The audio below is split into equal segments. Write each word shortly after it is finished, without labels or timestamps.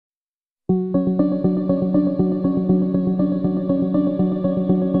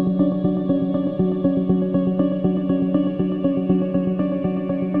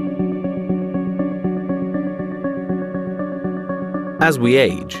As we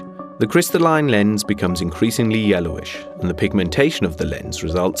age, the crystalline lens becomes increasingly yellowish, and the pigmentation of the lens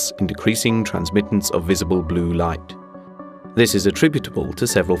results in decreasing transmittance of visible blue light. This is attributable to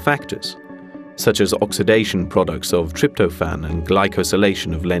several factors, such as oxidation products of tryptophan and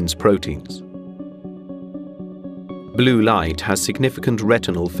glycosylation of lens proteins. Blue light has significant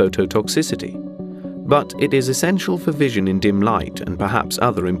retinal phototoxicity, but it is essential for vision in dim light and perhaps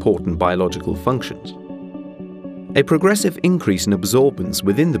other important biological functions. A progressive increase in absorbance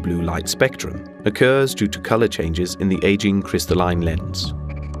within the blue light spectrum occurs due to color changes in the aging crystalline lens.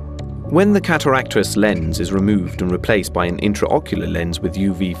 When the Kataraktoperation lens is removed and replaced by an intraocular lens with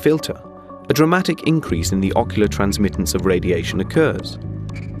UV filter, a dramatic increase in the ocular transmittance of radiation occurs.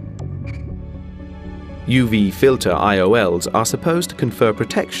 UV filter IOLs are supposed to confer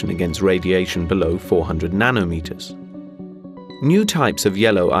protection against radiation below 400 nanometers. New types of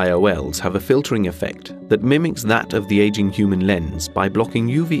yellow IOLs have a filtering effect that mimics that of the aging human lens by blocking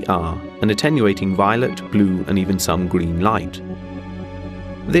UVR and attenuating violet, blue, and even some green light.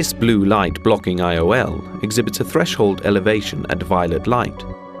 This blue light blocking IOL exhibits a threshold elevation at violet light,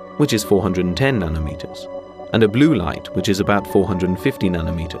 which is 410 nanometers, and a blue light, which is about 450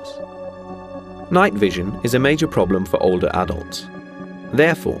 nanometers. Night vision is a major problem for older adults.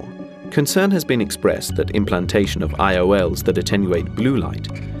 Therefore, concern has been expressed that implantation of IOLs that attenuate blue light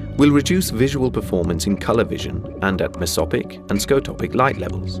will reduce visual performance in color vision and at mesopic and scotopic light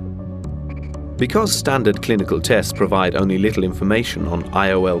levels. Because standard clinical tests provide only little information on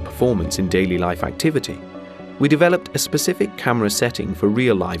IOL performance in daily life activity, we developed a specific camera setting for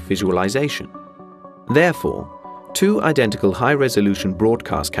real-life visualization. Therefore, two identical high-resolution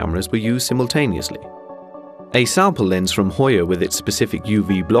broadcast cameras were used simultaneously. A sample lens from Hoyer with its specific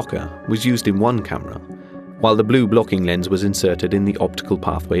UV blocker was used in one camera, while the blue blocking lens was inserted in the optical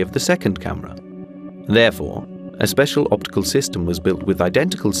pathway of the second camera. Therefore, a special optical system was built with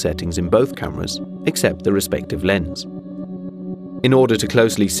identical settings in both cameras, except the respective lens. In order to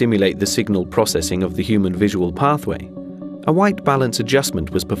closely simulate the signal processing of the human visual pathway, a white balance adjustment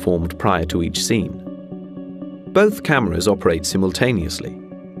was performed prior to each scene. Both cameras operate simultaneously,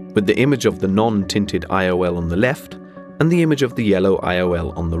 with the image of the non-tinted IOL on the left and the image of the yellow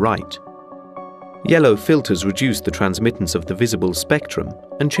IOL on the right. Yellow filters reduce the transmittance of the visible spectrum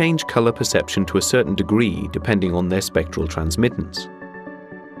and change color perception to a certain degree depending on their spectral transmittance.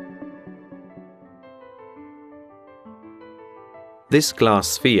 This glass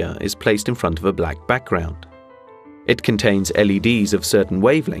sphere is placed in front of a black background. It contains LEDs of certain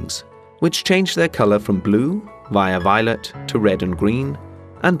wavelengths, which change their color from blue via violet to red and green,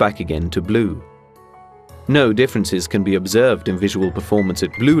 and back again to blue. No differences can be observed in visual performance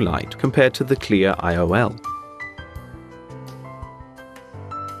at blue light compared to the clear IOL.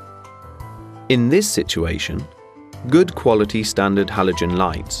 In this situation, good quality standard halogen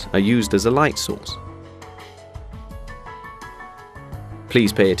lights are used as a light source.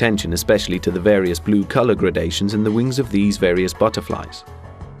 Please pay attention especially to the various blue color gradations in the wings of these various butterflies.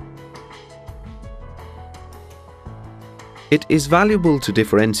 It is valuable to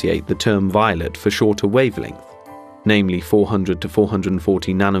differentiate the term violet for shorter wavelength, namely 400 to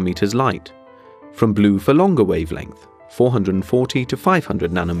 440 nanometers light, from blue for longer wavelength, 440 to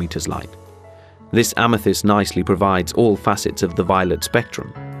 500 nanometers light. This amethyst nicely provides all facets of the violet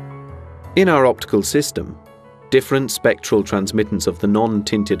spectrum. In our optical system, different spectral transmittance of the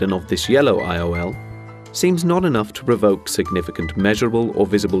non-tinted and of this yellow IOL seems not enough to provoke significant measurable or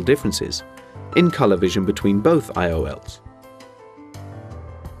visible differences in color vision between both IOLs.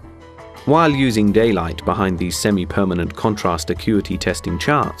 While using daylight behind these semi-permanent contrast acuity testing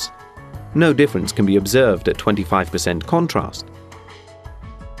charts, no difference can be observed at 25% contrast.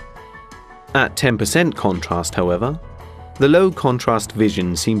 At 10% contrast, however, the low contrast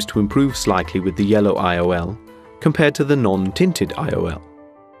vision seems to improve slightly with the yellow IOL compared to the non-tinted IOL.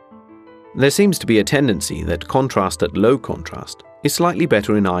 There seems to be a tendency that contrast at low contrast is slightly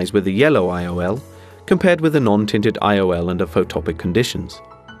better in eyes with a yellow IOL compared with a non-tinted IOL under photopic conditions.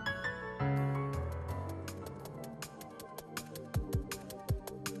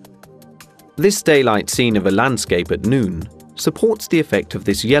 This daylight scene of a landscape at noon supports the effect of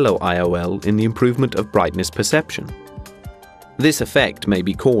this yellow IOL in the improvement of brightness perception. This effect may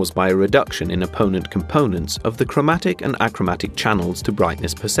be caused by a reduction in opponent components of the chromatic and achromatic channels to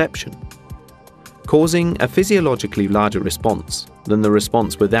brightness perception, causing a physiologically larger response than the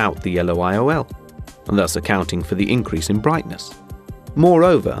response without the yellow IOL, and thus accounting for the increase in brightness.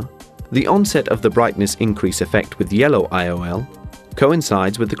 Moreover, the onset of the brightness increase effect with yellow IOL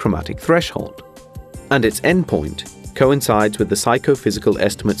coincides with the chromatic threshold, and its endpoint coincides with the psychophysical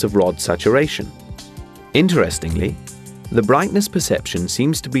estimates of rod saturation. Interestingly, The brightness perception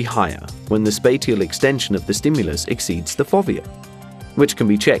seems to be higher when the spatial extension of the stimulus exceeds the fovea, which can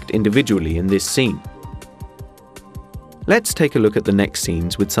be checked individually in this scene. Let's take a look at the next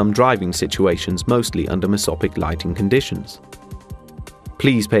scenes with some driving situations mostly under mesopic lighting conditions.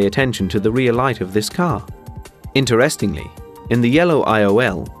 Please pay attention to the rear light of this car. Interestingly, in the yellow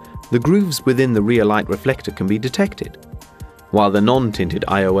IOL, the grooves within the rear light reflector can be detected, while the non-tinted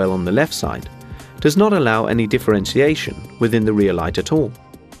IOL on the left side does not allow any differentiation within the rear light at all.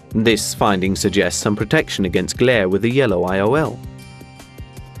 This finding suggests some protection against glare with the yellow IOL.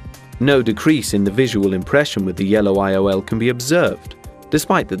 No decrease in the visual impression with the yellow IOL can be observed,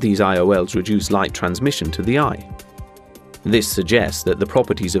 despite that these IOLs reduce light transmission to the eye. This suggests that the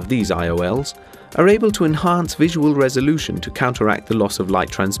properties of these IOLs are able to enhance visual resolution to counteract the loss of light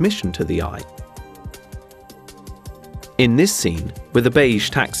transmission to the eye. In this scene, with a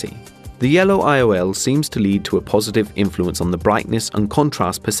beige taxi, the yellow IOL seems to lead to a positive influence on the brightness and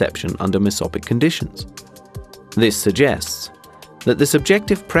contrast perception under mesopic conditions. This suggests that the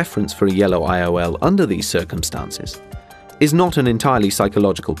subjective preference for a yellow IOL under these circumstances is not an entirely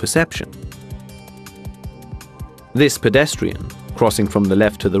psychological perception. This pedestrian, crossing from the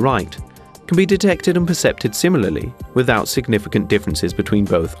left to the right, can be detected and perceived similarly without significant differences between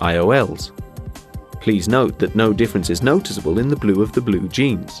both IOLs. Please note that no difference is noticeable in the blue of the blue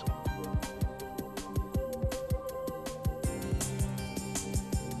jeans.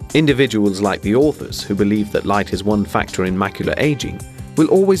 Individuals like the authors, who believe that light is one factor in macular aging, will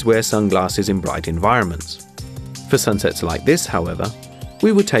always wear sunglasses in bright environments. For sunsets like this, however,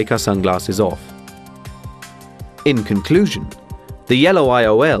 we would take our sunglasses off. In conclusion, the yellow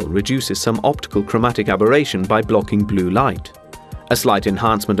IOL reduces some optical chromatic aberration by blocking blue light. A slight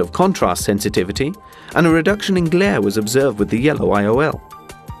enhancement of contrast sensitivity and a reduction in glare was observed with the yellow IOL.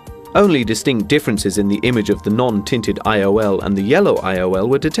 Only distinct differences in the image of the non-tinted IOL and the yellow IOL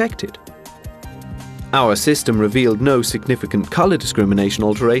were detected. Our system revealed no significant color discrimination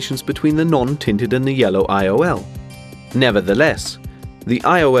alterations between the non-tinted and the yellow IOL. Nevertheless, the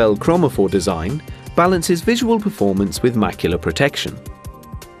IOL chromophore design balances visual performance with macular protection.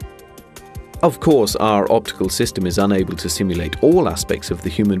 Of course, our optical system is unable to simulate all aspects of the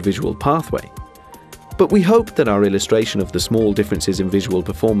human visual pathway, but we hope that our illustration of the small differences in visual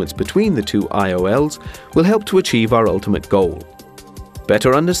performance between the two IOLs will help to achieve our ultimate goal: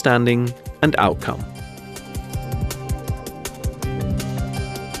 better understanding and outcome.